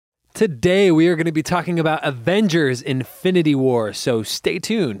Today we are going to be talking about Avengers Infinity War, so stay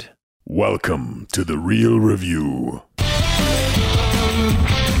tuned. Welcome to The Real Review.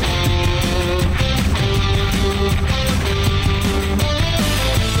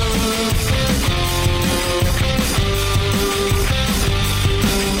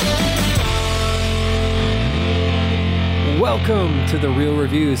 Welcome to The Real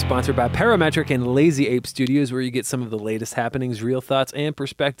Review, sponsored by Parametric and Lazy Ape Studios, where you get some of the latest happenings, real thoughts, and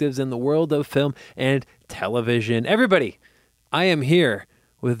perspectives in the world of film and television. Everybody, I am here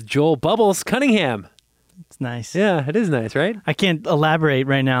with Joel Bubbles Cunningham. It's nice. Yeah, it is nice, right? I can't elaborate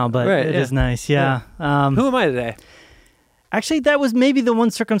right now, but it is nice. Yeah. Who am I today? Actually, that was maybe the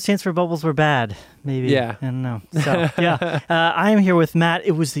one circumstance where bubbles were bad. Maybe. Yeah. I don't know. So, yeah. I am here with Matt.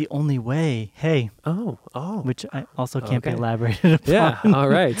 It was the only way. Hey. Oh. Which I also can't be elaborated upon. Yeah, all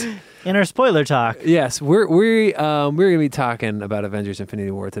right. In our spoiler talk. Yes, we're going to be talking about Avengers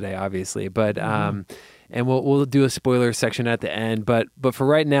Infinity War today, obviously, but and we'll do a spoiler section at the end, but for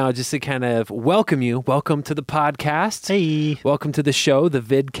right now, just to kind of welcome to the podcast. Hey. Welcome to the show, the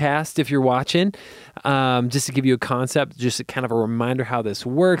vidcast, if you're watching. Just to give you a concept, just kind of a reminder how this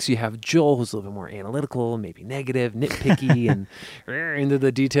works. You have Joel, who's a little bit more analytical, maybe negative, nitpicky, and into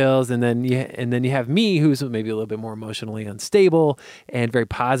the details, and then you have me, who's maybe a little bit more emotionally unstable and very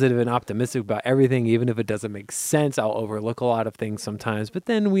positive and optimistic about everything, even if it doesn't make sense. I'll overlook a lot of things sometimes, but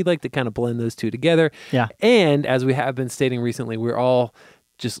then we like to kind of blend those two together. Yeah. And as we have been stating recently, we're all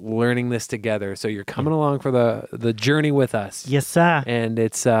just learning this together. So you're coming along for the journey with us. Yes, sir. And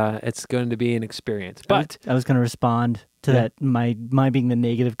it's going to be an experience. But I was going to respond to that, my being the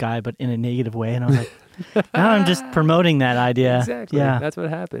negative guy, but in a negative way. And I was like, now I'm just promoting that idea. Exactly. Yeah. That's what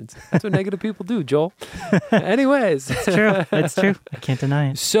happens. That's what negative people do, Joel. Anyways. It's true. It's true. I can't deny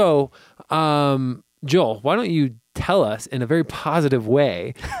it. So, Joel, why don't you tell us in a very positive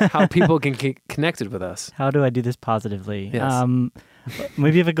way how people can get connected with us? How do I do this positively? Yes.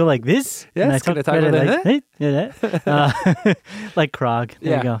 Maybe if I go like this. Yes, and I talk about like, like Krog.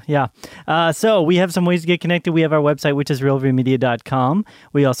 There you go. Yeah. So we have some ways to get connected. We have our website, which is realreviewmedia.com.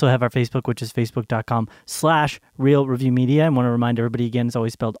 We also have our Facebook, which is facebook.com/realreviewmedia. I want to remind everybody again, it's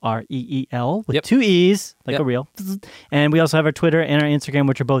always spelled REEL with two E's, like a real. And we also have our Twitter and our Instagram,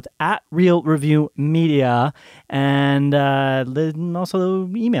 which are both at Real Review Media. And also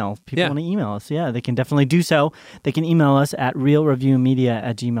email. People want to email us. Yeah, they can definitely do so. They can email us at realreviewmedia@gmail.com.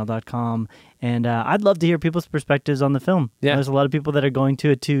 And I'd love to hear people's perspectives on the film. Yeah. There's a lot of people that are going to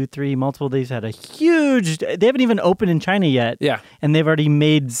it 2, 3, multiple. They've had a huge... They haven't even opened in China yet. Yeah. And they've already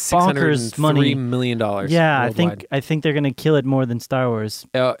made bonkers money. $603 million. Yeah, worldwide. I think they're going to kill it more than Star Wars.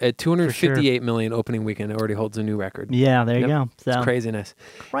 At $258 million opening weekend, it already holds a new record. Yeah, there you go. So, it's craziness.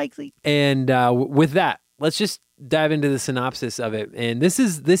 Crazy. And with that, let's just dive into the synopsis of it. And this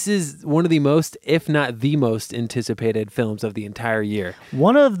is one of the most, if not the most anticipated films of the entire year.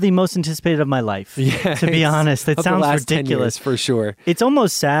 One of the most anticipated of my life, to be honest. It sounds ridiculous. 10 years, for sure. It's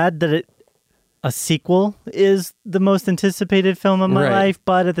almost sad that a sequel is the most anticipated film of my life,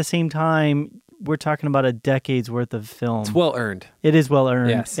 but at the same time, we're talking about a decade's worth of film. It's well earned. It is well earned.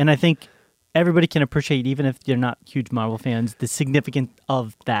 Yes. And I think everybody can appreciate, even if you're not huge Marvel fans, the significance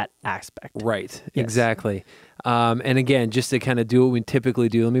of that aspect. Right, yes. Exactly. And again, just to kind of do what we typically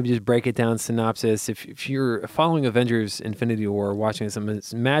do, let me just break it down, synopsis. If you're following Avengers Infinity War, watching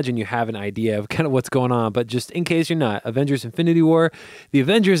this, imagine you have an idea of kind of what's going on, but just in case you're not, Avengers Infinity War, the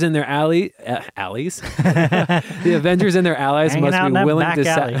Avengers and their alleys, the Avengers and their allies must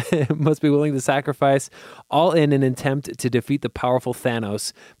be willing to sacrifice all in an attempt to defeat the powerful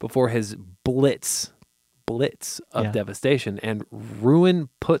Thanos before his blitz of devastation and ruin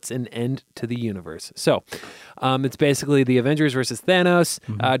puts an end to the universe. So it's basically the Avengers versus Thanos,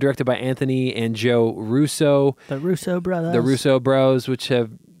 directed by Anthony and Joe Russo. The Russo brothers. The Russo bros, which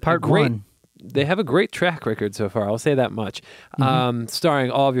have Part 1. They have a great track record so far. I'll say that much. Starring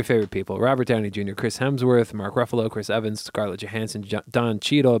all of your favorite people: Robert Downey Jr., Chris Hemsworth, Mark Ruffalo, Chris Evans, Scarlett Johansson, Don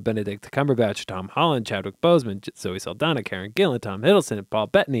Cheadle, Benedict Cumberbatch, Tom Holland, Chadwick Boseman, Zoe Saldana, Karen Gillan, Tom Hiddleston, Paul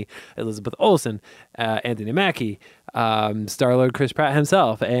Bettany, Elizabeth Olsen, Anthony Mackie, Star-Lord Chris Pratt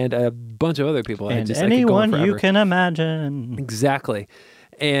himself, and a bunch of other people. And anyone you can imagine. Exactly.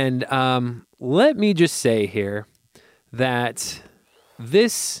 And let me just say here that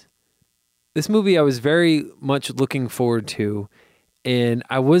this movie I was very much looking forward to, and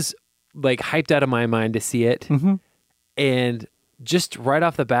I was like hyped out of my mind to see it. And just right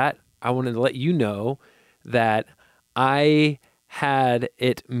off the bat, I wanted to let you know that I had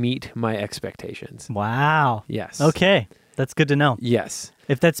it meet my expectations. Wow. Yes. Okay. That's good to know. Yes.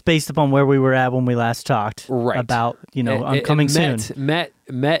 If that's based upon where we were at when we last talked about, coming soon. Met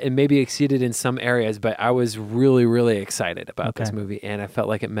and maybe exceeded in some areas, but I was really, really excited about this movie, and I felt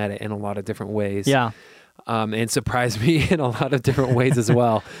like it met it in a lot of different ways. Yeah. And surprised me in a lot of different ways as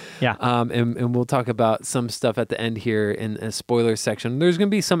well. Yeah. And we'll talk about some stuff at the end here in a spoiler section. There's going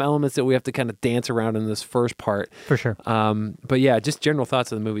to be some elements that we have to kind of dance around in this first part. For sure. But yeah, just general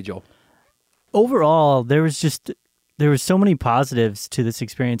thoughts of the movie, Joel. Overall, there was so many positives to this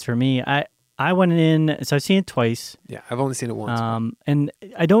experience for me. I went in, so I've seen it twice. Yeah, I've only seen it once. And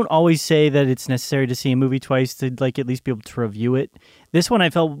I don't always say that it's necessary to see a movie twice to at least be able to review it. This one I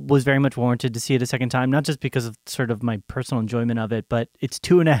felt was very much warranted to see it a second time, not just because of sort of my personal enjoyment of it, but it's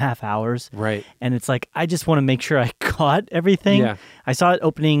 2.5 hours. Right. And it's like, I just want to make sure I caught everything. Yeah. I saw it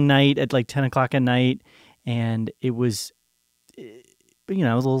opening night at 10 o'clock at night, and it was...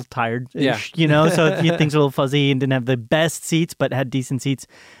 I was a little tired, so things were a little fuzzy and didn't have the best seats, but had decent seats.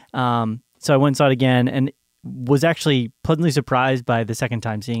 So I went and saw it again and was actually pleasantly surprised by the second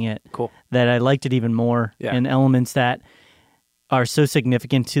time seeing it. Cool. That I liked it even more. Yeah. And elements that are so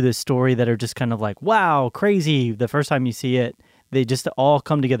significant to the story that are just kind of like, wow, crazy. The first time you see it, they just all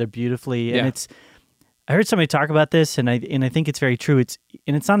come together beautifully. Yeah. And I heard somebody talk about this, and I think it's very true. It's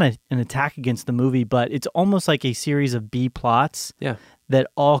not an attack against the movie, but it's almost like a series of B plots. Yeah. That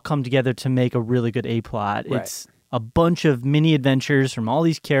all come together to make a really good A plot. Right. It's a bunch of mini adventures from all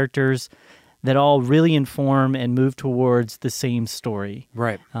these characters that all really inform and move towards the same story.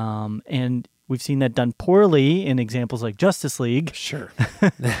 Right. And we've seen that done poorly in examples like Justice League. Sure.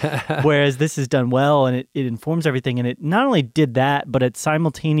 Whereas this is done well, and it informs everything. And it not only did that, but it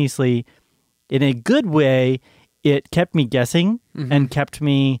simultaneously, in a good way, it kept me guessing and kept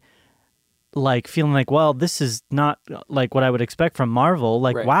me feeling like, well, this is not like what I would expect from Marvel.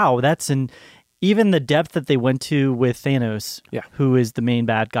 Right. Wow, even the depth that they went to with Thanos, who is the main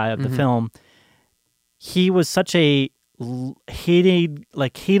bad guy of the film. He was such a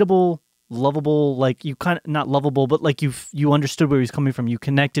hateable, lovable, you kind of, not lovable, but you understood where he was coming from. You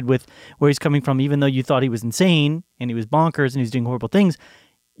connected with where he's coming from, even though you thought he was insane and he was bonkers and he was doing horrible things.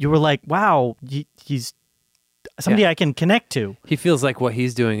 You were like, wow, he's somebody I can connect to. He feels like what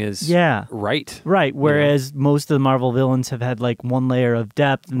he's doing is right. Right. Whereas most of the Marvel villains have had one layer of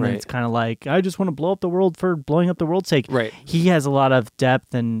depth, and then it's kind of like, I just want to blow up the world for blowing up the world's sake. Right. He has a lot of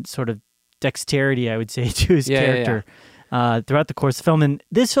depth and sort of dexterity, I would say, to his character throughout the course of the film. And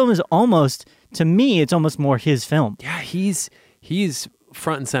this film is almost, to me, it's almost more his film. Yeah, he's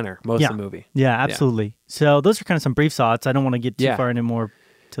front and center most of the movie. Yeah, absolutely. Yeah. So those are kind of some brief thoughts. I don't want to get too far into more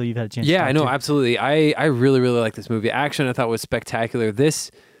till you've had a chance to talk I know, to. absolutely. I really, really like this movie. Action, I thought, was spectacular.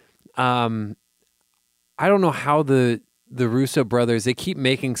 This, I don't know how the Russo brothers, they keep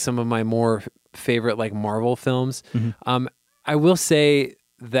making some of my more favorite Marvel films. I will say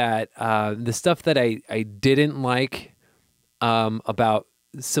that the stuff that I didn't like about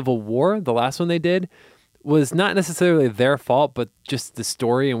Civil War, the last one they did, was not necessarily their fault, but just the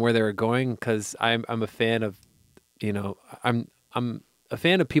story and where they were going, because I'm a fan of, I'm a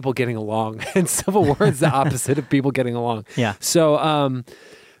fan of people getting along, and Civil War is the opposite of people getting along. Yeah. So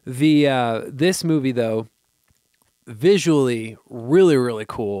this movie, though, visually really, really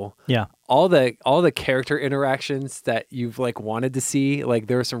cool. Yeah. All the character interactions that you've wanted to see,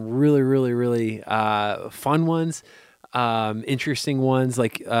 there are some really, really, really fun ones, interesting ones,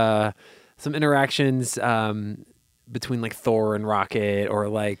 some interactions between Thor and Rocket, or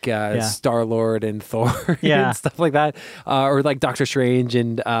Star-Lord and Thor and stuff like that, or Doctor Strange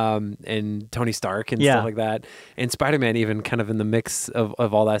and Tony Stark and stuff like that, and Spider-Man even kind of in the mix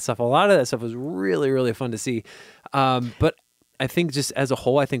of all that stuff. A lot of that stuff was really, really fun to see. But I think just as a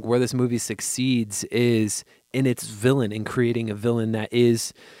whole, I think where this movie succeeds is in its villain, in creating a villain that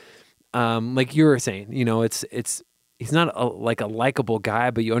is, like you were saying, he's not a likable guy,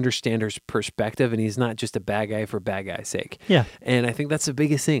 but you understand his perspective, and he's not just a bad guy for bad guy's sake. Yeah. And I think that's the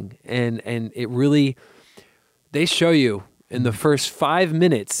biggest thing. And it really, they show you in the first 5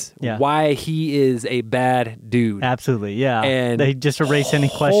 minutes why he is a bad dude. Absolutely. Yeah. And they just erase any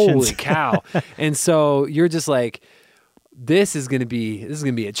questions. Holy cow. And so you're just like, this is going to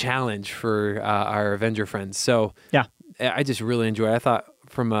be a challenge for our Avenger friends. So yeah, I just really enjoyed it. I thought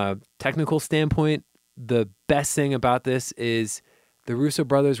from a technical standpoint, the best thing about this is the Russo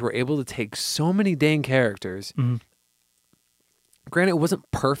brothers were able to take so many dang characters. Granted, it wasn't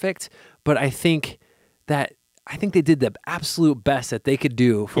perfect, but I think they did the absolute best that they could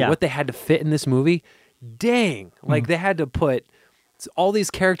do for what they had to fit in this movie. Dang. They had to put all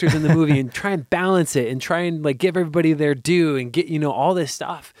these characters in the movie and try and balance it and try and give everybody their due and get, all this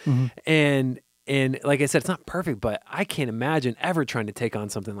stuff. And And like I said, it's not perfect, but I can't imagine ever trying to take on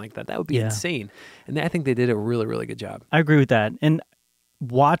something like that. That would be insane. And I think they did a really, really good job. I agree with that. And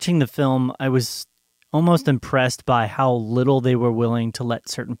watching the film, I was almost impressed by how little they were willing to let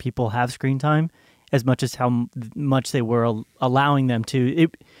certain people have screen time, as much as how much they were allowing them to.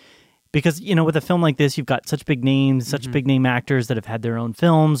 Because, with a film like this, you've got such big names, such big name actors that have had their own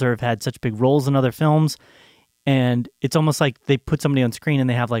films or have had such big roles in other films. And it's almost like they put somebody on screen and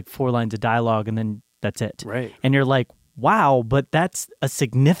they have like 4 lines of dialogue and then that's it. Right. And you're like, wow, but that's a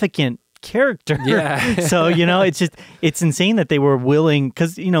significant character. Yeah. So, it's insane that they were willing,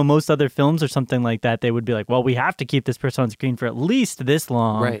 because, most other films or something like that, they would be like, well, we have to keep this person on screen for at least this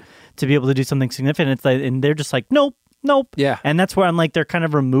long to be able to do something significant. It's like, and they're just like, nope. Yeah. And that's where I'm like, they're kind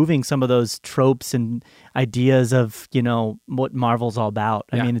of removing some of those tropes and ideas of, what Marvel's all about.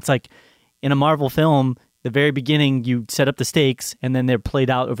 I mean, it's like in a Marvel film, the very beginning, you set up the stakes and then they're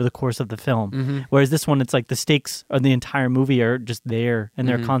played out over the course of the film. Whereas this one, it's like the stakes of the entire movie are just there and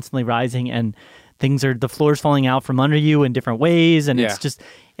they're constantly rising and the floor's falling out from under you in different ways. And it's just,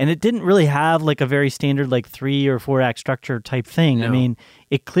 and it didn't really have like a very standard like 3 or 4 act structure type thing. No. I mean,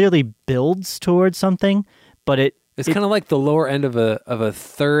 it clearly builds towards something, but it's kind of like the lower end of a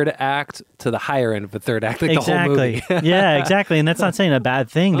third act to the higher end of a third act, like the whole movie. Yeah, exactly. And that's not saying a bad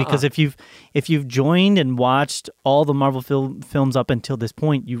thing, because if you've joined and watched all the Marvel films up until this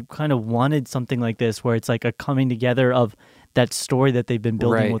point, you kind of wanted something like this where it's like a coming together of that story that they've been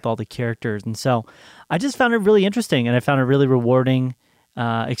building with all the characters. And so I just found it really interesting, and I found it really rewarding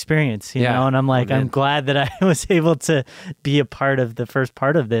experience, you know, and I'm like, I'm glad that I was able to be a part of the first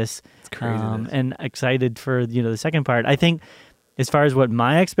part of this. It's crazy. And excited for, the second part. I think as far as what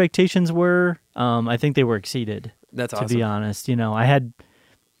my expectations were, I think they were exceeded. That's awesome. To be honest,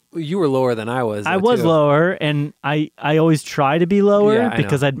 you were lower than I was. I was lower, and I always try to be lower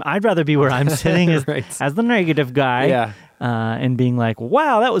because I'd rather be where I'm sitting as the negative guy, and being like,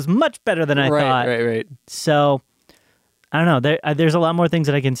 wow, that was much better than I thought. Right. So I don't know. There's a lot more things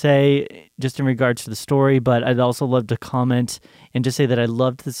that I can say just in regards to the story, but I'd also love to comment and just say that I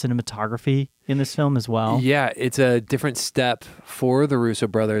loved the cinematography in this film as well. Yeah, it's a different step for the Russo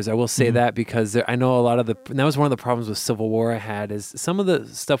brothers. I will say that because I know a lot of and that was one of the problems with Civil War I had, is some of the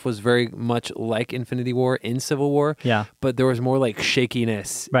stuff was very much like Infinity War in Civil War. Yeah. But there was more like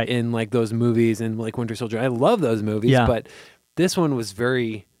shakiness in like those movies and like Winter Soldier. I love those movies, but this one was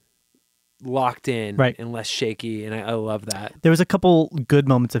very locked in and less shaky, and I love that. There was a couple good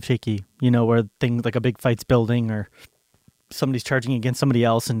moments of shaky, where things like a big fight's building or somebody's charging against somebody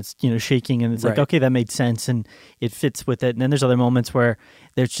else and it's, shaking, and it's like, okay, that made sense and it fits with it. And then there's other moments where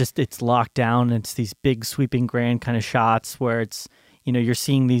it's locked down and it's these big sweeping grand kind of shots where it's, you're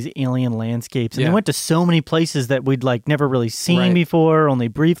seeing these alien landscapes, and they went to so many places that we'd like never really seen before, only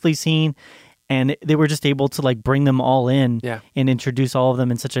briefly seen. And they were just able to like bring them all in and introduce all of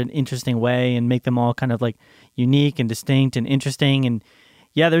them in such an interesting way and make them all kind of like unique and distinct and interesting. And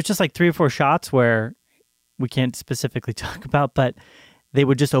there's just like 3 or 4 shots where we can't specifically talk about, but they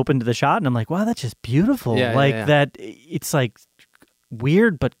would just open to the shot and I'm like, wow, that's just beautiful. That it's like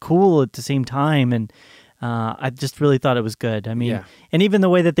weird but cool at the same time. And I just really thought it was good. I mean, and even the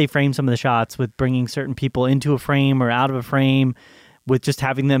way that they frame some of the shots with bringing certain people into a frame or out of a frame, with just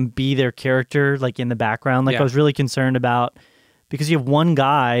having them be their character, like in the background. Like I was really concerned about, because you have one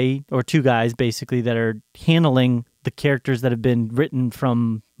guy or 2 guys basically that are handling the characters that have been written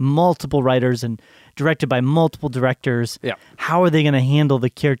from multiple writers and directed by multiple directors. Yeah. How are they going to handle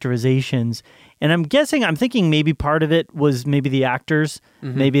the characterizations? And I'm thinking maybe part of it was maybe the actors.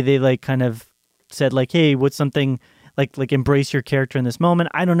 Maybe they like kind of said like, hey, what's something like embrace your character in this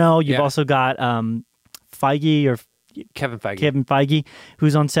moment. I don't know. You've also got Kevin Feige,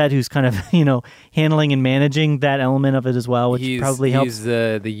 who's on set, who's kind of, handling and managing that element of it as well, which probably helps. He's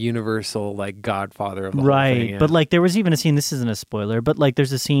the universal, like, godfather of the whole thing. Yeah. But, like, there was even a scene, this isn't a spoiler, but, like,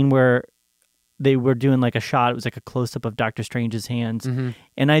 there's a scene where they were doing, like, a shot, it was like a close-up of Doctor Strange's hands,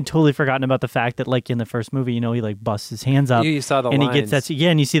 and I'd totally forgotten about the fact that, like, in the first movie, he, like, busts his hands up. You saw the lines. And he gets that,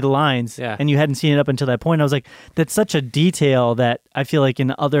 and you see the lines, and you hadn't seen it up until that point. I was like, that's such a detail that I feel like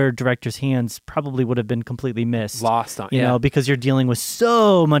in other directors' hands probably would have been completely missed. Lost on, you know, because you're dealing with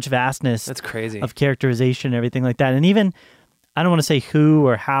so much vastness. That's crazy. Of characterization and everything like that. And even, I don't want to say who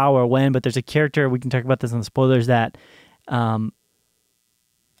or how or when, but there's a character, we can talk about this in the spoilers, that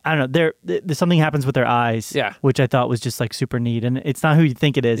I don't know. There's something happens with their eyes, which I thought was just like super neat, and it's not who you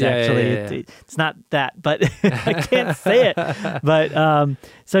think it is. Actually, it's not that, but I can't say it. But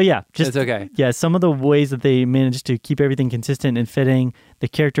so yeah, just it's okay. Yeah, some of the ways that they managed to keep everything consistent and fitting, the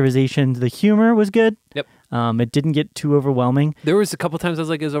characterizations, the humor was good. Yep. It didn't get too overwhelming. There was a couple times I was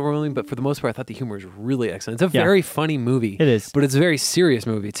like, it was overwhelming, but for the most part, I thought the humor was really excellent. It's a very funny movie. It is, but it's a very serious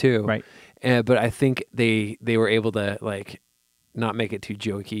movie too. Right. But I think they were able to like not make it too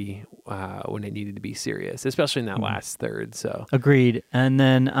jokey when it needed to be serious, especially in that last third. So agreed. And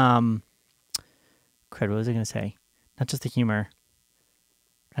then, what was I going to say? Not just the humor.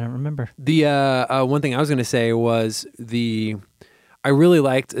 I don't remember. The one thing I was going to say was I really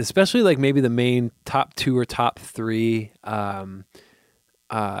liked, especially like maybe the main top 2 or top 3. They're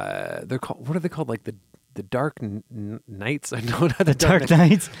called, what are they called? Like the Dark Knights? I know not the Dark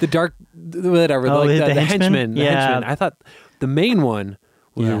Knights. The Dark, whatever. Oh, like the henchmen. Yeah. The henchmen. I thought the main one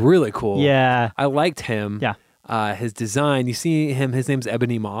was really cool. Yeah. I liked him. Yeah. His design. You see him. His name's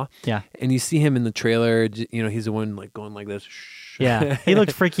Ebony Maw. Yeah. And you see him in the trailer. You know, he's the one like going like this. Yeah. He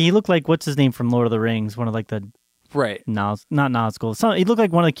looked freaky. He looked like what's his name from Lord of the Rings? One of like the right. Not Nazgul. He looked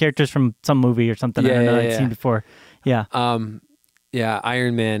like one of the characters from some movie or something. I don't know. I'd seen before. Yeah. Yeah,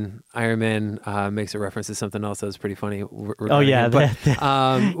 Iron Man makes a reference to something else that was pretty funny. With the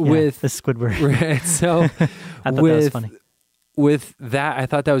Squidward. Right, so I thought that was funny. With that, I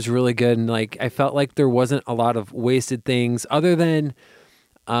thought that was really good, and like I felt like there wasn't a lot of wasted things, other than,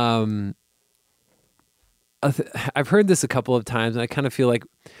 I've heard this a couple of times, and I kind of feel like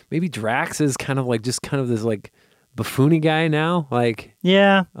maybe Drax is kind of like just kind of this like buffoony guy now, like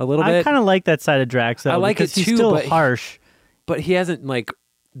a little bit. I kind of like that side of Drax. Though, I like it he's too, still but harsh. But he hasn't like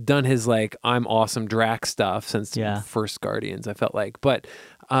done his like I'm awesome Drax stuff since first Guardians, I felt like. But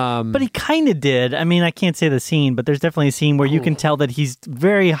he kind of did. I mean, I can't say the scene, but there's definitely a scene where you can tell that he's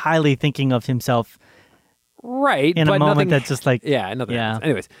very highly thinking of himself. Right. In a moment that's just like nothing happens.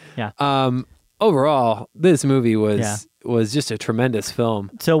 Anyways. Yeah. Overall, this movie was just a tremendous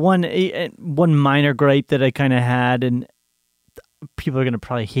film. So one minor gripe that I kind of had, and people are going to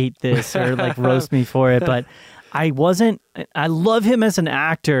probably hate this or like roast me for it, but I love him as an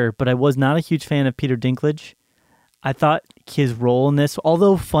actor, but I was not a huge fan of Peter Dinklage. I thought his role in this,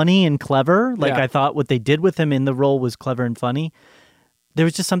 although funny and clever, I thought what they did with him in the role was clever and funny. There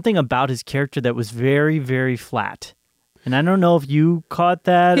was just something about his character that was very, very flat. And I don't know if you caught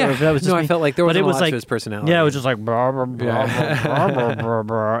that or if that was just I felt like there wasn't a lot to his personality. Yeah, it was just like blah, blah, blah, blah, blah, blah,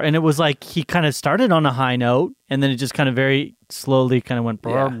 blah. And it was like he kind of started on a high note and then it just kind of very slowly kind of went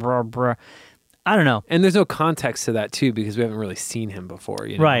blah, blah, blah. I don't know. And there's no context to that, too, because we haven't really seen him before.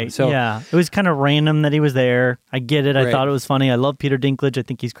 You know? Right. So, yeah. It was kind of random that he was there. I get it. I thought it was funny. I love Peter Dinklage. I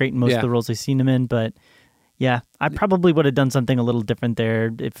think he's great in most of the roles I've seen him in. But, yeah, I probably would have done something a little different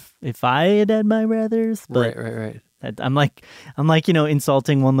there if I had my rathers. But right. I'm like,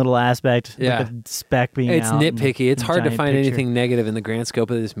 insulting one little aspect. Yeah. Like a speck being It's out nitpicky. It's hard to find picture. anything negative in the grand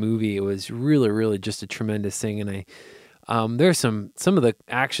scope of this movie. It was really, really just a tremendous thing. And there's some of the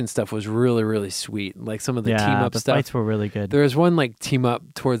action stuff was really, really sweet. Like some of the team up stuff. The fights were really good. There was one like team up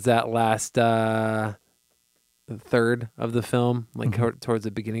towards that last third of the film, like towards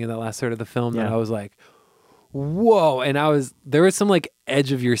the beginning of that last third of the film, that I was like, whoa. And there was some like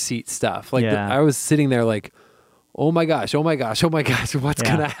edge of your seat stuff. Like I was sitting there like, oh my gosh, what's going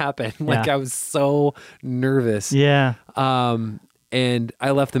to happen? Like I was so nervous. Yeah. And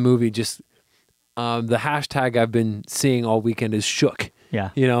I left the movie just, the hashtag I've been seeing all weekend is shook. Yeah.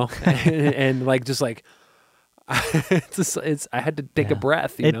 You know, and like, just like, I had to take a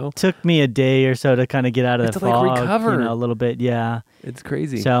breath, you know? It took me a day or so to kind of get out of the fog, like recover a little bit. Yeah. It's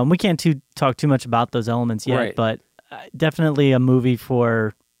crazy. So we can't talk too much about those elements yet, but definitely a movie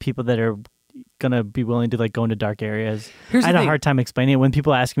for people that are going to be willing to like go into dark areas. I had a hard time explaining it when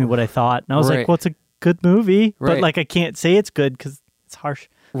people asked me what I thought. And I was like, well, it's a good movie, but like, I can't say it's good because it's harsh.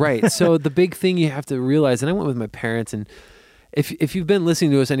 Right. So the big thing you have to realize, and I went with my parents, and if you've been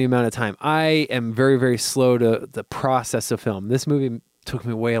listening to us any amount of time, I am very, very slow to the process of film. This movie took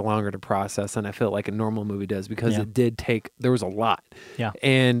me way longer to process than I feel like a normal movie does, because it did there was a lot. Yeah.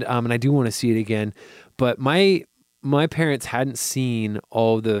 And I do want to see it again. But my parents hadn't seen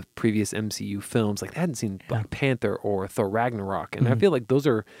all the previous MCU films. Like they hadn't seen Black Panther or Thor Ragnarok. And I feel like those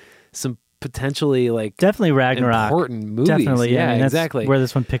are some potentially like definitely Ragnarok important movies. Definitely, yeah, I mean, exactly. Where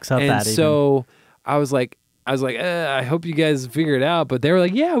this one picks up and at. So I was like, I hope you guys figure it out. But they were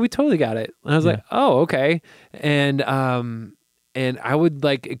like, yeah, we totally got it. And I was like, oh, okay. And I would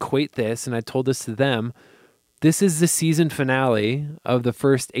like equate this, and I told this to them. This is the season finale of the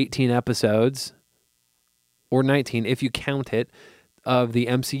first 18 episodes, or 19 if you count it, of the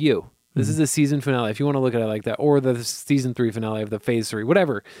MCU. This is the season finale, if you want to look at it like that, or the season 3 finale of the phase 3,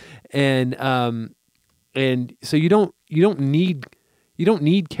 whatever. And so you don't need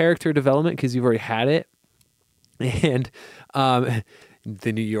character development because you've already had it. And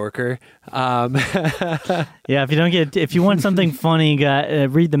the New Yorker. Yeah, if you want something funny,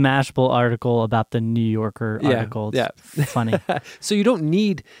 read the Mashable article about the New Yorker article. It's funny. So you don't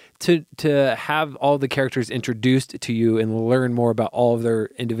need to have all the characters introduced to you and learn more about all of their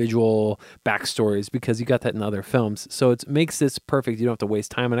individual backstories because you got that in other films. So it makes this perfect. You don't have to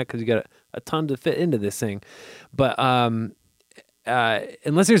waste time on it because you got a ton to fit into this thing. But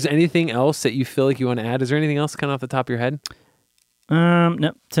unless there's anything else that you feel like you want to add, is there anything else kind of off the top of your head?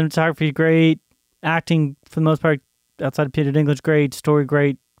 No. Cinematography great, acting for the most part outside of Peter Dinklage great, story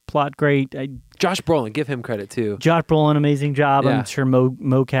great, plot great. Josh Brolin, give him credit too. Josh Brolin, amazing job. Yeah. I'm sure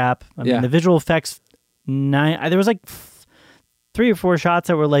mocap. I mean, the visual effects. There was like 3 or 4 shots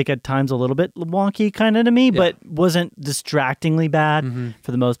that were like at times a little bit wonky kind of to me, but wasn't distractingly bad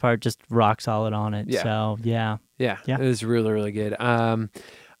for the most part. Just rock solid on it. Yeah. So yeah, it was really, really good. I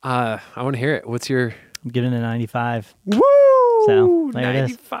want to hear it. What's your? I'm giving it a 95. Woo! So, there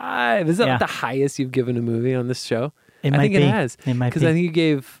 95. Is that the highest you've given a movie on this show? It I might think be. it has. It might because be. I think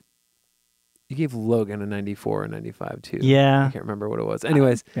you gave Logan a 94 or 95 too. Yeah. I can't remember what it was.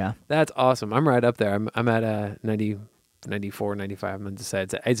 Anyways, yeah, that's awesome. I'm right up there. I'm at a 90, 94, 95. I'm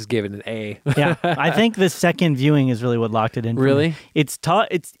undecided. I just gave it an A. Yeah. I think the second viewing is really what locked it in. For Really? me.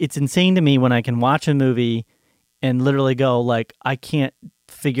 It's insane to me when I can watch a movie and literally go like, I can't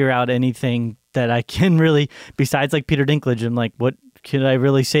figure out anything that I can really, besides like Peter Dinklage. I'm like, what could I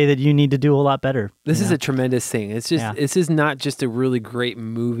really say that you need to do a lot better? This is a tremendous thing. It's just, this is not just a really great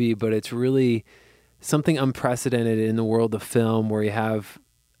movie, but it's really something unprecedented in the world of film where you have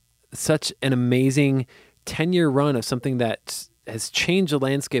such an amazing 10-year run of something that has changed the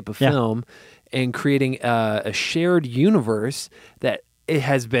landscape of film and creating a shared universe that it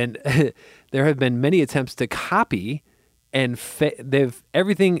has been, there have been many attempts to copy. And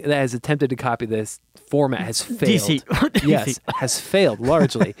everything that has attempted to copy this format has failed. DC. Yes, has failed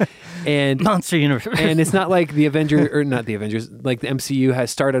largely. And Monster Universe. And it's not like the Avengers, or not the Avengers, like the MCU has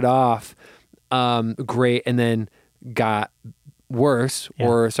started off great and then got worse,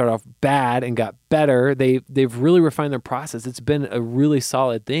 or started off bad and got better. They've really refined their process. It's been a really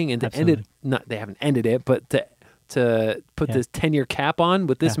solid thing. And to end it, they haven't ended it, but to put this 10-year cap on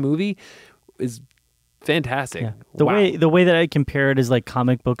with this movie is fantastic. Yeah. The way that I compare it is like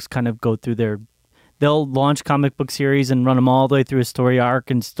comic books kind of go through they'll launch comic book series and run them all the way through a story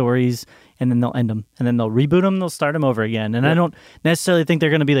arc and stories, and then they'll end them, and then they'll reboot them, they'll start them over again. And I don't necessarily think they're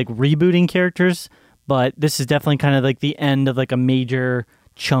going to be like rebooting characters, but this is definitely kind of like the end of like a major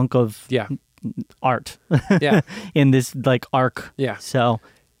chunk of art in this like arc. Yeah. So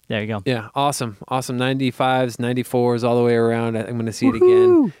there you go. Yeah, awesome. 95s, 94s, all the way around. I'm going to see it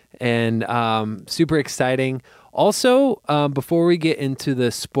again. And super exciting. Also, before we get into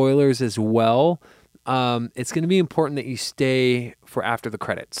the spoilers as well, it's going to be important that you stay for after the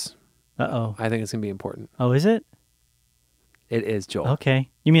credits. Uh-oh. I think it's going to be important. Oh, is it? It is, Joel. Okay.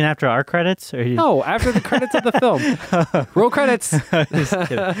 You mean after our credits? Or No, after the credits of the film. Roll credits. Just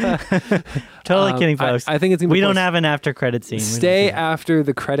kidding. Totally kidding, folks. I think it's gonna be we don't have an after credit scene. Stay after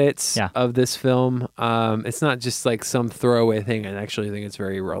the credits of this film. It's not just like some throwaway thing. I actually think it's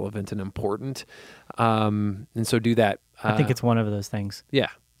very relevant and important. And so do that. I think it's one of those things. Yeah.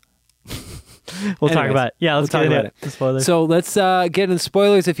 We'll talk about it. Yeah, let's talk about it. Spoilers. So let's get into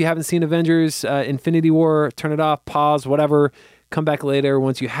spoilers. If you haven't seen Avengers Infinity War, turn it off, pause, whatever. Come back later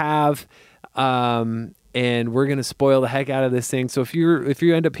once you have. And we're going to spoil the heck out of this thing. So if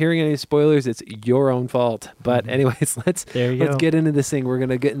you end up hearing any spoilers, it's your own fault. But anyways, let's get into this thing. We're going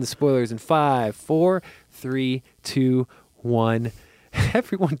to get into spoilers in 5, 4, 3, 2, 1.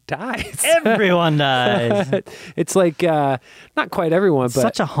 Everyone dies. Everyone dies. It's like not quite everyone, but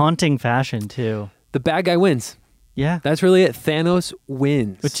such a haunting fashion too. The bad guy wins. Yeah, that's really it. Thanos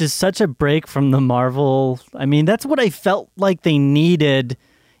wins, which is such a break from the Marvel. I mean, that's what I felt like they needed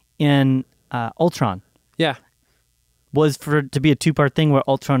in Ultron. Yeah, was for it to be a 2-part thing where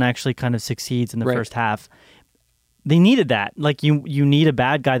Ultron actually kind of succeeds in the first half. They needed that. Like you need a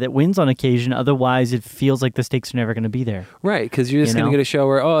bad guy that wins on occasion. Otherwise, it feels like the stakes are never going to be there. Right, because you're just going to get a show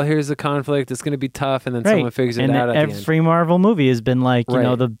where, here's the conflict. It's going to be tough, and then someone figures it out at the end. Every Marvel movie has been like, you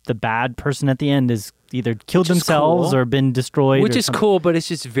know, the bad person at the end is either killed themselves or been destroyed. Which is cool, but it's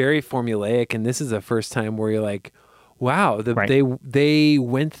just very formulaic. And this is the first time where you're like, wow, they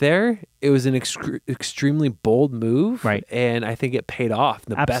went there. It was an extremely bold move, and I think it paid off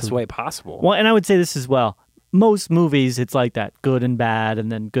in the best way possible. Well, and I would say this as well. most movies, it's like that, good and bad,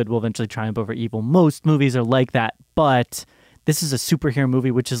 and then good will eventually triumph over evil. Most movies are like that, but this is a superhero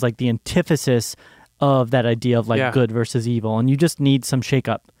movie, which is like the antithesis of that idea of like good versus evil, and you just need some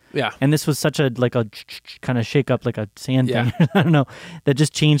shakeup. Yeah. And this was such a kind of shakeup, like a sand thing. I don't know, that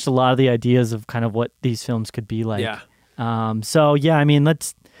just changed a lot of the ideas of kind of what these films could be like. Yeah. So yeah, I mean,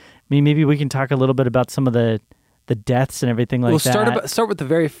 maybe we can talk a little bit about some of the deaths and everything like that. We'll start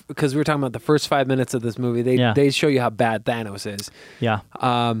with because we were talking about the first 5 minutes of this movie. They show you how bad Thanos is. Yeah.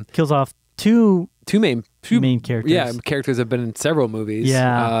 Kills off two main characters. Yeah, characters have been in several movies.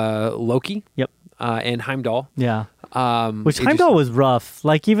 Yeah. Loki. Yep. And Heimdall. Yeah. Which Heimdall was rough.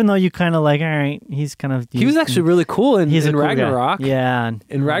 Like, even though you kind of like, all right, he's kind of... He was actually really cool in Ragnarok. Guy. Yeah.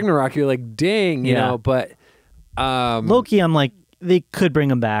 In Ragnarok, you're like, dang, you know, but... Loki, I'm like, they could bring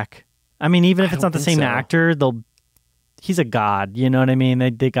him back. I mean, even if it's not the same actor, he's a god, you know what I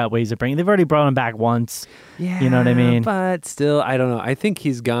mean? They got ways of bringing... They've already brought him back once. Yeah, you know what I mean? But still, I don't know. I think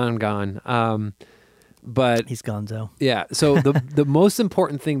he's gone. But he's gonzo. Yeah. So the most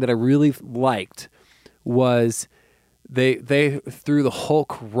important thing that I really liked was they threw the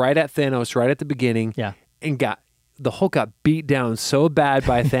Hulk right at Thanos right at the beginning. Yeah. And the Hulk got beat down so bad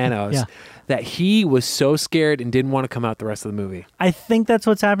by Thanos that he was so scared and didn't want to come out the rest of the movie. I think that's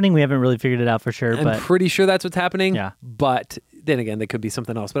what's happening. We haven't really figured it out for sure. I'm pretty sure that's what's happening. Yeah. But then again, they could be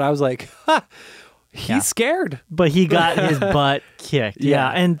something else. But I was like, he's scared. But he got his butt kicked. Yeah.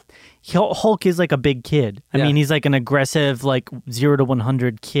 And Hulk is like a big kid. I mean, he's like an aggressive, like 0 to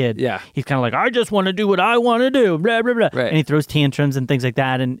 100 kid. Yeah. He's kind of like, I just want to do what I want to do, blah, blah, blah. Right. And he throws tantrums and things like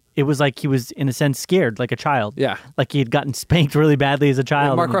that. And it was like he was, in a sense, scared, like a child. Yeah. Like he had gotten spanked really badly as a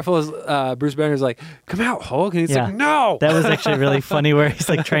child. Mark Ruffalo's Bruce Banner's like, come out, Hulk. And he's like, no. That was actually really funny where he's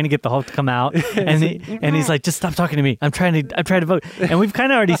like trying to get the Hulk to come out. And he's like, just stop talking to me. I'm trying to vote. And we've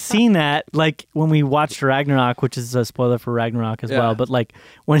kind of already seen that, like when we watched Ragnarok, which is a spoiler for Ragnarok as well. But like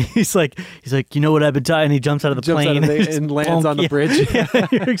when he's like, you know what I've been talking, and he jumps out of the plane and lands on the bridge.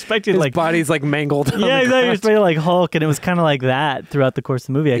 You're expecting his like body's like mangled. Yeah, exactly. You're expecting like Hulk, and it was kind of like that throughout the course of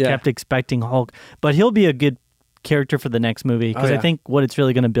the movie. I kept expecting Hulk, but he'll be a good character for the next movie because I think what it's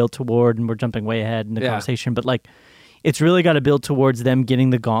really going to build toward, and we're jumping way ahead in the conversation, but like it's really got to build towards them getting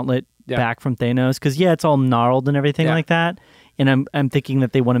the gauntlet back from Thanos because it's all gnarled and everything like that. And I'm thinking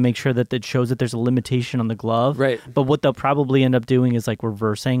that they want to make sure that it shows that there's a limitation on the glove. Right. But what they'll probably end up doing is like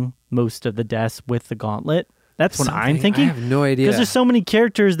reversing most of the deaths with the gauntlet. That's what I'm thinking. I have no idea. Because there's so many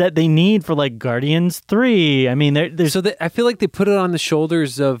characters that they need for like Guardians 3. I mean, there's... So I feel like they put it on the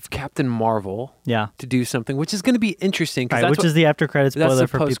shoulders of Captain Marvel to do something, which is going to be interesting. Right, which is the after credits spoiler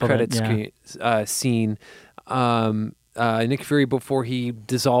for people. That's the post-credits scene. Nick Fury, before he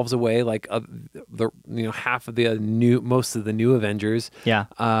dissolves away, like half of most of the new Avengers. Yeah.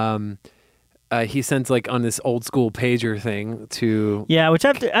 He sends like on this old school pager thing to. Yeah, which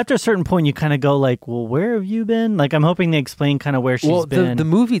after a certain point you kind of go like, well, where have you been? Like, I'm hoping they explain kind of where she's been. The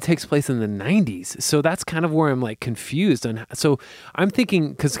movie takes place in the 90s, so that's kind of where I'm like confused on. So I'm thinking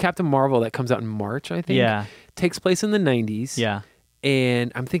because Captain Marvel that comes out in March, I think, takes place in the 90s. Yeah.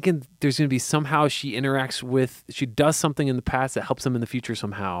 And I'm thinking there's going to be somehow she does something in the past that helps them in the future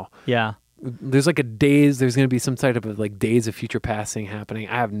somehow. Yeah. There's like there's going to be some type of like days of future passing happening.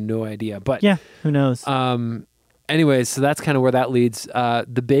 I have no idea, but yeah, who knows? Anyways, so that's kind of where that leads.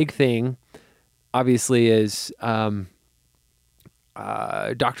 The big thing, obviously, is Doctor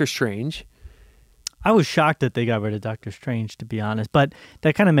Strange. I was shocked that they got rid of Doctor Strange, to be honest, but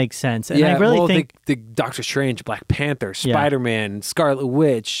that kind of makes sense. And I really think the Doctor Strange, Black Panther, Spider-Man, Scarlet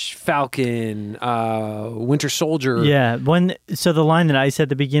Witch, Falcon, Winter Soldier. Yeah, so the line that I said at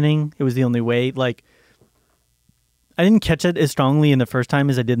the beginning, it was the only way. Like, I didn't catch it as strongly in the first time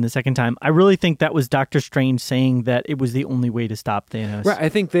as I did in the second time. I really think that was Doctor Strange saying that it was the only way to stop Thanos. Right. I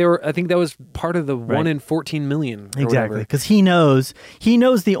think that was part of the 1 in 14 million. Exactly, because he knows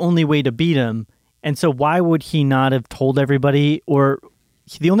the only way to beat him. And so why would he not have told everybody? Or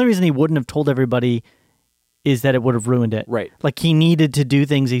the only reason he wouldn't have told everybody is that it would have ruined it. Right. Like he needed to do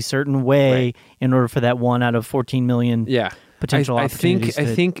things a certain way in order for that 1 out of 14 million potential opportunities to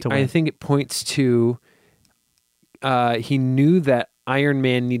win. I think it points to he knew that Iron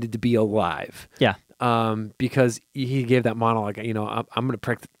Man needed to be alive. Yeah. Because he gave that monologue, I'm going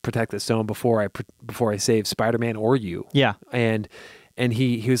to protect the stone before I save Spider-Man or you. Yeah. And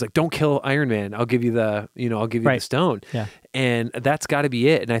he was like, "Don't kill Iron Man. I'll give you the the stone." Yeah. And that's got to be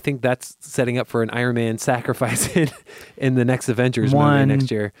it. And I think that's setting up for an Iron Man sacrifice in the next Avengers movie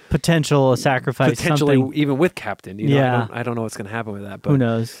next year. Potential sacrifice, potentially something. Even with Captain. I don't know what's going to happen with that. But who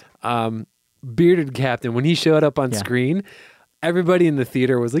knows? Bearded Captain, when he showed up on screen, everybody in the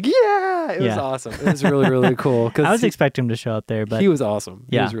theater was like, yeah, it was awesome. It was really, really cool. I was expecting him to show up there, but he was awesome.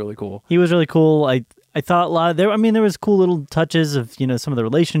 He was really cool. He was really cool. I thought a lot of there was cool little touches of, some of the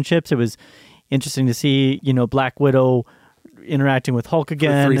relationships. It was interesting to see, Black Widow interacting with Hulk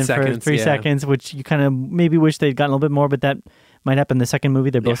again for 3 seconds, which you kind of maybe wish they'd gotten a little bit more, but that might happen in the second movie.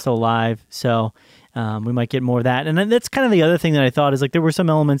 They're both still alive, so we might get more of that. And then that's kind of the other thing that I thought is like there were some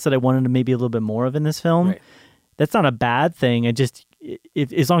elements that I wanted to maybe a little bit more of in this film. Right. That's not a bad thing.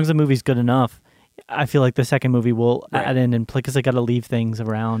 As long as the movie's good enough, I feel like the second movie will add in and play because they got to leave things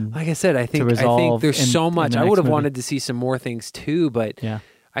around. Like I said, I think there's so much. I would have wanted to see some more things too, but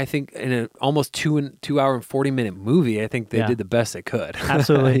I think in an almost 2 hour and 40-minute movie, I think they did the best they could.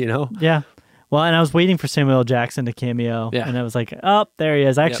 Absolutely, Yeah. Well, and I was waiting for Samuel L. Jackson to cameo, and I was like, "Oh, there he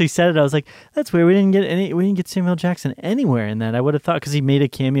is!" I actually said it. I was like, "That's weird. We didn't get Samuel L. Jackson anywhere in that." I would have thought because he made a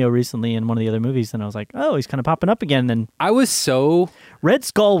cameo recently in one of the other movies, and I was like, "Oh, he's kind of popping up again." Then I was so Red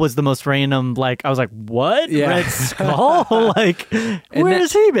Skull was the most random. Like I was like, "What? Red Skull? Like where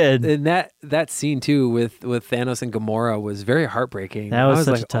has he been?" And that scene too with Thanos and Gamora was very heartbreaking. That was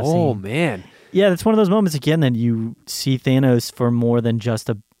such a tough scene. Oh man, yeah, that's one of those moments again that you see Thanos for more than just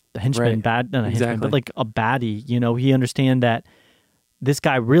a henchman, henchman, but like a baddie. He understand that this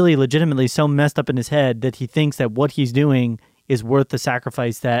guy really legitimately so messed up in his head that he thinks that what he's doing is worth the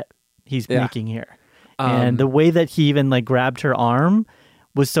sacrifice that he's making here. And the way that he even like grabbed her arm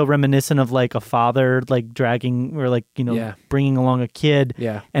was so reminiscent of like a father like dragging or like bringing along a kid.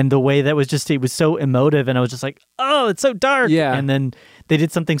 Yeah. And the way that was just it was so emotive, and I was just like, oh, it's so dark. Yeah. And then they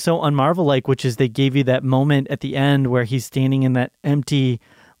did something so unMarvel like, which is they gave you that moment at the end where he's standing in that empty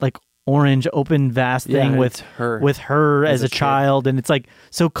like orange open vast thing with her as a child, and it's like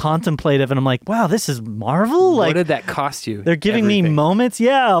so contemplative, and I'm like, wow, this is Marvel. Like, what did that cost you? They're giving me moments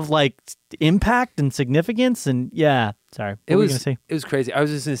of like impact and significance, and sorry, what were you gonna say? It was crazy. I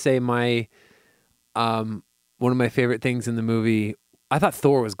was just gonna say my one of my favorite things in the movie, I thought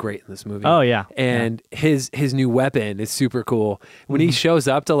Thor was great in this movie. Oh yeah, and his new weapon is super cool. When he shows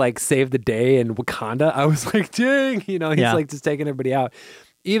up to like save the day in Wakanda, I was like, dang, he's like just taking everybody out.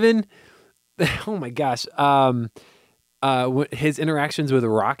 Even, oh my gosh, his interactions with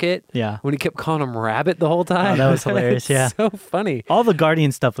Rocket, when he kept calling him Rabbit the whole time. Oh, that was hilarious, so funny. All the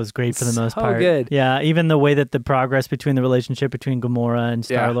Guardian stuff was great for the most part. Good. Yeah, even the way that the progress between the relationship between Gamora and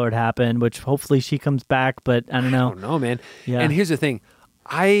Star-Lord happened, which hopefully she comes back, but I don't know. I don't know, man. Yeah. And here's the thing.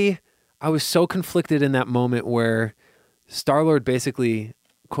 I was so conflicted in that moment where Star-Lord basically,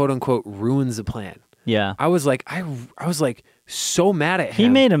 quote unquote, ruins the plan. Yeah. I was like so mad at him. He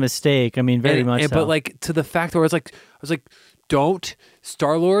made a mistake. I mean, very much so. But like to the fact where I was like, don't,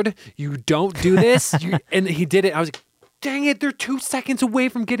 Star-Lord, you don't do this. And he did it. I was like, dang it, they're 2 seconds away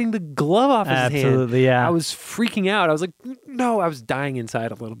from getting the glove off his hand. Absolutely, yeah. I was freaking out. I was like, no, I was dying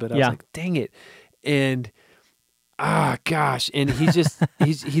inside a little bit. I was like, dang it. And gosh. And he's just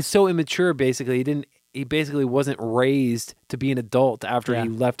he's so immature basically. He basically wasn't raised to be an adult after he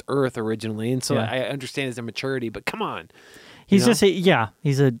left Earth originally. And so I understand his immaturity, but come on. He's just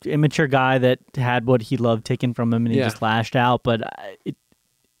he's an immature guy that had what he loved taken from him, and he just lashed out. But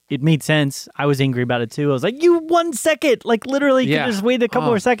it made sense. I was angry about it too. I was like, you 1 second, like literally you could just wait a couple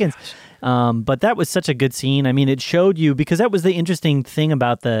more seconds. But that was such a good scene. I mean, it showed you, because that was the interesting thing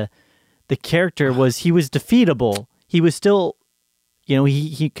about the character was he was defeatable. He was still,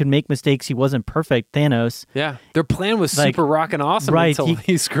 he could make mistakes. He wasn't perfect, Thanos. Yeah. Their plan was super rockin' awesome until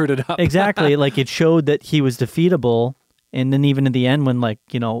he screwed it up. Exactly. Like it showed that he was defeatable. And then even at the end when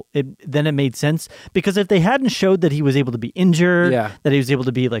then it made sense, because if they hadn't showed that he was able to be injured, that he was able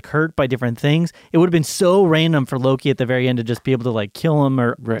to be like hurt by different things, it would have been so random for Loki at the very end to just be able to like kill him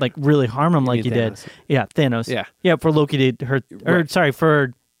or like really harm him like he did. Yeah, Thanos. Yeah, for Loki to hurt, or sorry,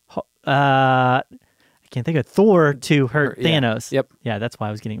 for I can't think of Thor to hurt Thanos. Yep. Yeah, that's why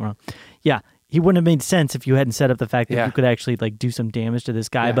I was getting it wrong. Yeah. He wouldn't have made sense if you hadn't set up the fact that you could actually like do some damage to this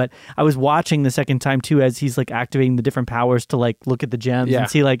guy. Yeah. But I was watching the second time too, as he's like activating the different powers to like look at the gems and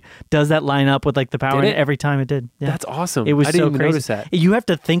see like, does that line up with like the power? And every time it did. Yeah. That's awesome. It was I didn't so even crazy. notice that. You have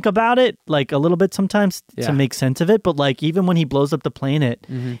to think about it like a little bit sometimes to make sense of it. But like even when he blows up the planet,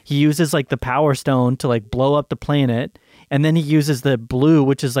 he uses like the power stone to like blow up the planet. And then he uses the blue,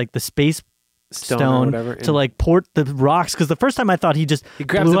 which is like the space stone to like port the rocks, because the first time I thought he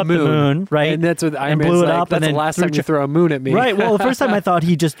blew up the moon, right? And that's what Iron Man's blew it like, up. that's and then the last time you throw a moon at me. Right. Well, the first time I thought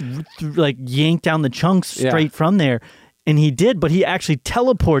he just like yanked down the chunks straight from there, and he did, but he actually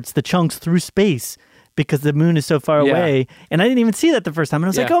teleports the chunks through space because the moon is so far away. And I didn't even see that the first time. And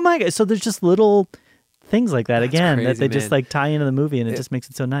I was like, oh my God. So there's just little things like that that's again crazy, that they just like tie into the movie, and it just makes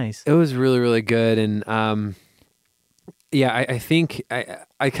it so nice. It was really, really good. And Yeah, I think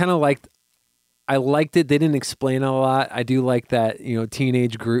I kind of I liked it. They didn't explain a lot. I do like that,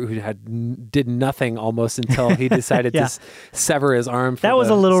 teenage Groot who did nothing almost until he decided Yeah. to sever his arm. That was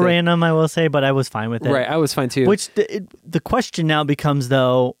a little random, I will say, but I was fine with it. Right, I was fine too. Which the question now becomes,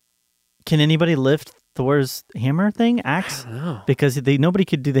 though, can anybody lift Thor's hammer thing, axe? I don't know. Because nobody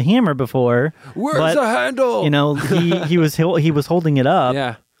could do the hammer before. Where's the handle? He was holding it up.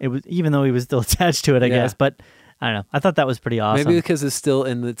 Yeah. It was, even though he was still attached to it, I guess. But I don't know. I thought that was pretty awesome. Maybe because it's still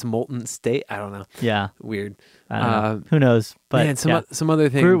in its molten state. I don't know. Yeah. Weird. I don't know. Who knows? But man, some other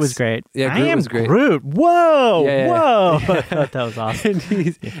things. Groot was great. Yeah, Groot was great. Groot. Whoa. Yeah. Whoa. I thought that was awesome.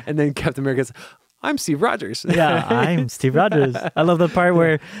 and then Captain America's, I'm Steve Rogers. Yeah, I'm Steve Rogers. I love the part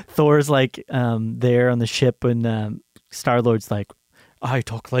where Thor's like there on the ship and Star-Lord's like, I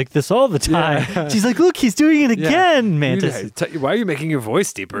talk like this all the time. Yeah. She's like, look, he's doing it again, Mantis. Why are you making your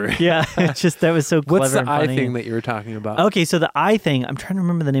voice deeper? Yeah, it's just that was so clever. What's the and eye funny. thing that you were talking about? Okay, so the eye thing, I'm trying to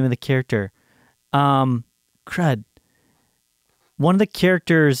remember the name of the character. Crud. One of the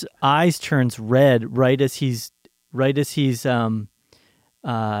characters' eyes turns red right as he's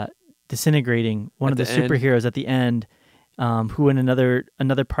disintegrating. One of the superheroes at the end, who in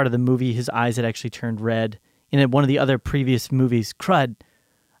another part of the movie, his eyes had actually turned red. In one of the other previous movies, crud,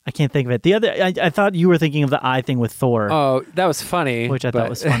 I can't think of it. The other, I thought you were thinking of the eye thing with Thor. Oh, that was funny. Which I thought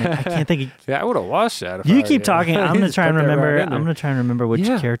was funny. I can't think. Yeah, I would have watched that. You keep talking. I'm gonna try and remember. I'm gonna try and remember which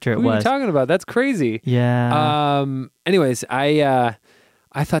character it was. Who are you talking about? That's crazy. Yeah. Anyways, I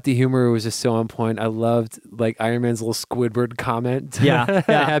thought the humor was just so on point. I loved like Iron Man's little Squidward comment. Yeah.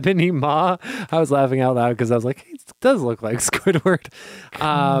 Ebony Maw. I was laughing out loud because I was like, it does look like Squidward.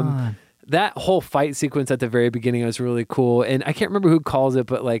 That whole fight sequence at the very beginning was really cool, and I can't remember who calls it,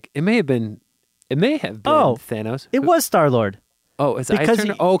 but like it may have been Thanos. It was Star-Lord. Oh, his eyes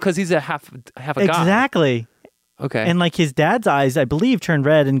turned. Because he's a half a god. Exactly. Okay. And like his dad's eyes, I believe, turned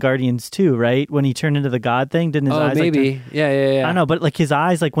red in Guardians 2, right? When he turned into the god thing, didn't his eyes? Oh, maybe. Like, Yeah. I know, but like his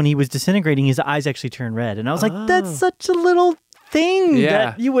eyes, like when he was disintegrating, his eyes actually turned red, and I was like, that's such a little thing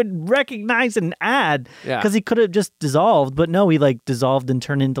that you would recognize and add, because he could have just dissolved, but no, he like dissolved and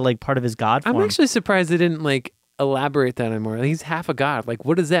turned into like part of his god form. I'm actually surprised they didn't like elaborate that anymore. Like, he's half a god. Like,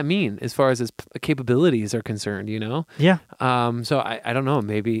 what does that mean as far as his capabilities are concerned? Yeah. So I don't know.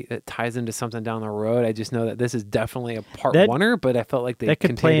 Maybe it ties into something down the road. I just know that this is definitely a part oneer, but I felt like they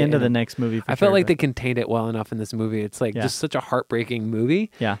could play into the next movie. I felt like they contained it well enough in this movie. It's like just such a heartbreaking movie.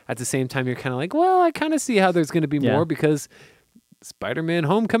 Yeah. At the same time, you're kind of like, well, I kind of see how there's going to be more, because Spider-Man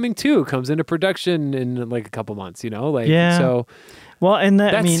Homecoming 2 comes into production in like a couple months, so well, and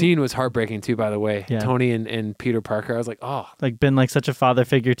that scene was heartbreaking too, by the way. Tony and Peter Parker, I was like, oh, like been like such a father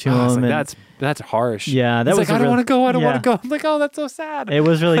figure to him. Like, that's harsh. Yeah, that was like, I don't want to go. I don't want to go. I'm like, oh, that's so sad. It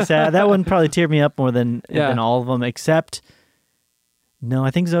was really sad. That one probably teared me up more than all of them, except no,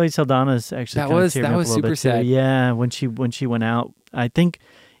 I think Zoe Saldana's actually that was super sad. Yeah, when she went out, I think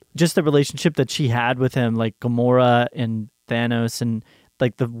just the relationship that she had with him, like Gamora and Thanos, and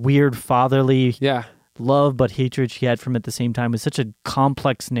like the weird fatherly love but hatred she had from at the same time, was such a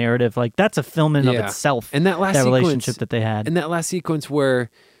complex narrative. Like, that's a film in of itself. And that last relationship that they had. And that last sequence where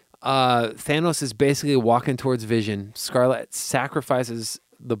Thanos is basically walking towards Vision. Scarlet sacrifices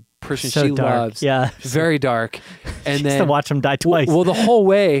the person she loves. Yeah. Very dark. And then to watch him die twice. Well, the whole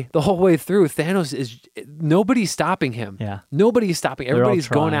way through, Thanos nobody's stopping him. Yeah. Nobody's stopping. Everybody's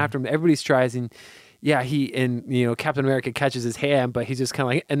going after him. Everybody's trying. Yeah, Captain America catches his hand, but he's just kind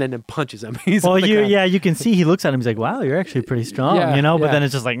of like, and then punches him. He's you can see he looks at him. He's like, "Wow, you're actually pretty strong," But then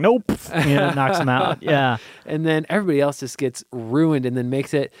it's just like, nope, knocks him out. Yeah, and then everybody else just gets ruined, and then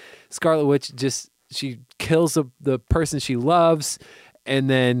makes it. Scarlet Witch she kills the person she loves, and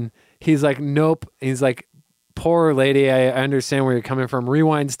then he's like, nope. He's like, poor lady, I understand where you're coming from.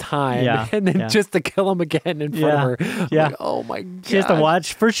 Rewinds time, and then just to kill him again in front of her. I'm like, oh my god! She has to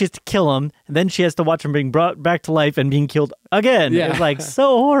watch. First, she has to kill him, and then she has to watch him being brought back to life and being killed again. Yeah. It's like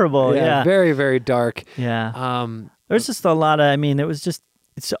so horrible. Yeah, very, very dark. Yeah. There's just a lot of. I mean,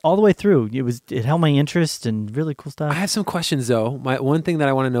 it's all the way through. It held my interest and really cool stuff. I have some questions though. One thing that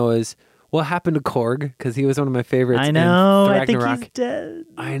I want to know is, what happened to Korg? Because he was one of my favorites. I know. In I think Ragnarok. he's dead.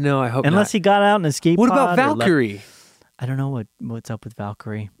 I know. I hope unless he got out and escaped. What about Valkyrie? I don't know what's up with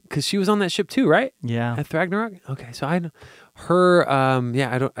Valkyrie. Because she was on that ship too, right? Yeah. At Ragnarok. Okay, so I know her. I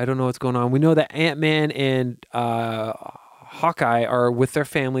don't know what's going on. We know that Ant-Man and Hawkeye are with their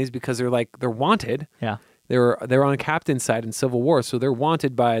families because they're wanted. Yeah. They're on Captain's side in Civil War, so they're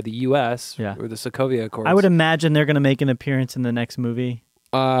wanted by the U.S. or the Sokovia Accords. I would imagine they're going to make an appearance in the next movie.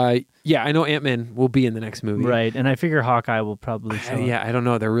 I know Ant-Man will be in the next movie. Right, and I figure Hawkeye will probably show up. I don't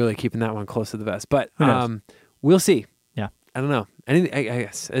know. They're really keeping that one close to the vest. But Who knows? We'll see. Yeah. I don't know. Anything, I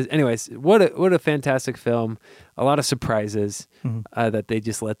guess. Anyways, what a fantastic film. A lot of surprises that they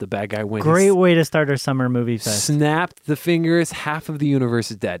just let the bad guy win. Great way to start our summer movie fest. Snapped the fingers. Half of the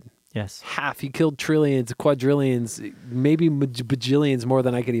universe is dead. Yes. Half. He killed trillions, quadrillions, maybe bajillions more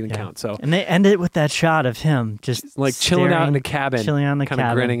than I could even count. So, and they end it with that shot of him just like chilling out in a cabin, chilling on the kind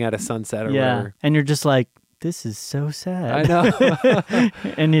cabin, of grinning at a sunset or whatever. And you're just like, this is so sad. I know.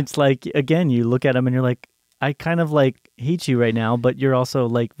 And it's like, again, you look at him and you're like, I kind of like hate you right now, but you're also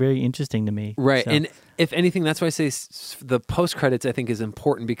like very interesting to me. Right. So. And if anything, that's why I say the post credits I think is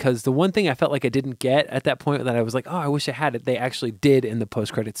important, because the one thing I felt like I didn't get at that point that I was like, oh, I wish I had it, they actually did in the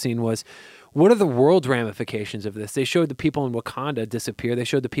post credit scene was, what are the world ramifications of this? They showed the people in Wakanda disappear. They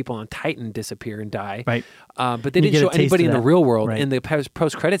showed the people on Titan disappear and die. Right. But they didn't show anybody in the real world. Right. In the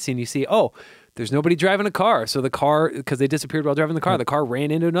post credit scene, you see, there's nobody driving a car. So the car, because they disappeared while driving the car, the car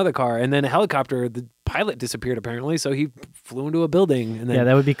ran into another car. And then a helicopter, the pilot disappeared apparently. So he flew into a building. And then,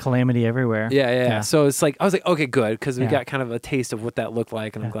 that would be calamity everywhere. Yeah. So it's like, I was like, okay, good. Because we got kind of a taste of what that looked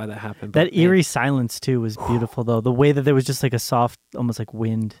like. And I'm glad that happened. That eerie silence too was beautiful though. The way that there was just like a soft, almost like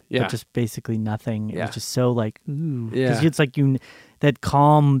wind, but just basically nothing. It was just so like, ooh. Because it's like that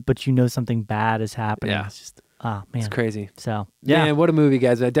calm, but you know something bad is happening. Yeah. It's just, man. It's crazy. So, Man, what a movie,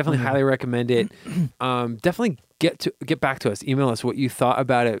 guys. I definitely highly recommend it. Definitely get back to us. Email us what you thought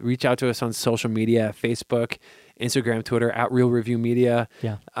about it. Reach out to us on social media, Facebook, Instagram, Twitter, at Real Review Media.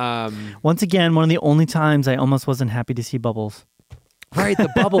 Yeah. Once again, one of the only times I almost wasn't happy to see Bubbles. Right, the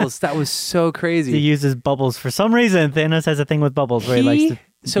bubbles. That was so crazy. He uses bubbles. For some reason, Thanos has a thing with bubbles where he likes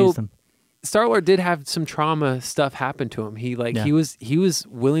to use them. Star-Lord did have some trauma stuff happen to him. He was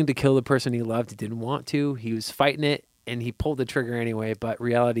willing to kill the person he loved. He didn't want to. He was fighting it, and he pulled the trigger anyway, but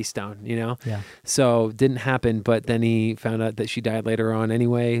reality stone, Yeah. So didn't happen, but then he found out that she died later on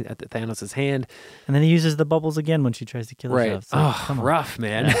anyway at Thanos' hand. And then he uses the bubbles again when she tries to kill herself. So, rough,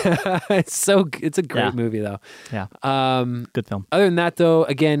 man. Yeah. It's a great movie, though. Yeah. Good film. Other than that, though,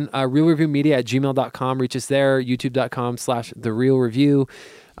 again, realreviewmedia@gmail.com. Reach us there, youtube.com/therealreview.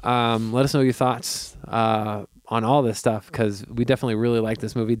 Let us know your thoughts on all this stuff, because we definitely really like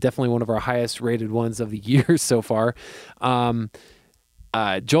this movie. Definitely one of our highest rated ones of the year so far. Joel,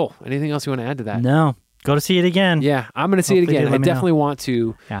 anything else you want to add to that? No. Go to see it again. Yeah, I'm going to see it again. I definitely want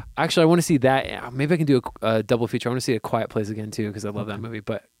to. Yeah. Actually, I want to see that. Maybe I can do a double feature. I want to see A Quiet Place again, too, because I love that movie.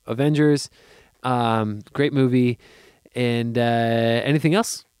 But Avengers, great movie. And anything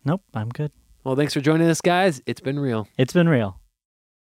else? Nope, I'm good. Well, thanks for joining us, guys. It's been real. It's been real.